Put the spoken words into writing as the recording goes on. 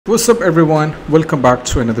What's up everyone, welcome back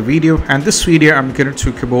to another video, and this video I'm going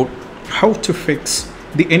to talk about how to fix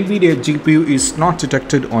the NVIDIA GPU is not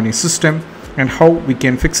detected on a system and how we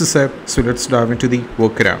can fix this up. So let's dive into the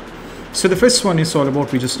workaround. So the first one is all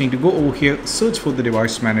about we just need to go over here, search for the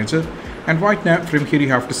device manager, and right now from here you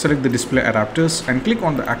have to select the display adapters and click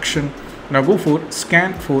on the action. Now go for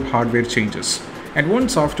scan for hardware changes. And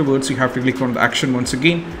once afterwards you have to click on the action once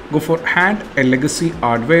again, go for add a legacy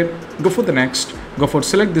hardware, go for the next, go for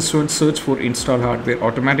select this one, search for install hardware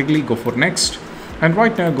automatically, go for next, and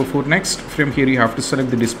right now go for next. From here you have to select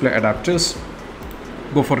the display adapters,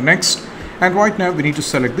 go for next, and right now we need to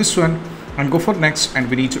select this one and go for next, and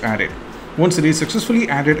we need to add it. Once it is successfully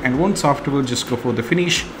added, and once afterwards just go for the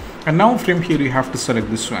finish, and now from here you have to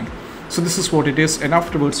select this one. So this is what it is, and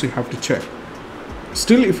afterwards you have to check.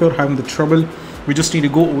 Still, if you're having the trouble, we just need to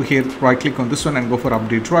go over here, right click on this one and go for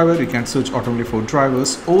update driver. You can search automatically for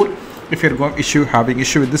drivers, or if you're having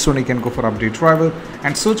issue with this one, you can go for update driver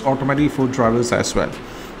and search automatically for drivers as well.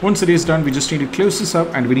 Once it is done, we just need to close this up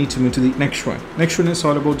and we need to move to the next one. Next one is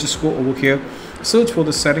all about just go over here, search for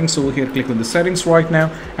the settings over here, click on the settings right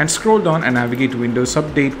now and scroll down and navigate to Windows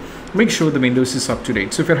Update. Make sure the Windows is up to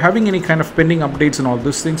date. So if you're having any kind of pending updates and all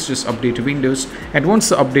those things, just update to Windows, and once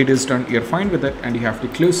the update is done, you're fine with it, and you have to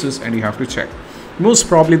close this and you have to check. Most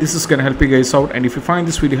probably this is going to help you guys out, and if you find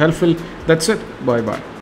this video helpful, that's it. Bye bye.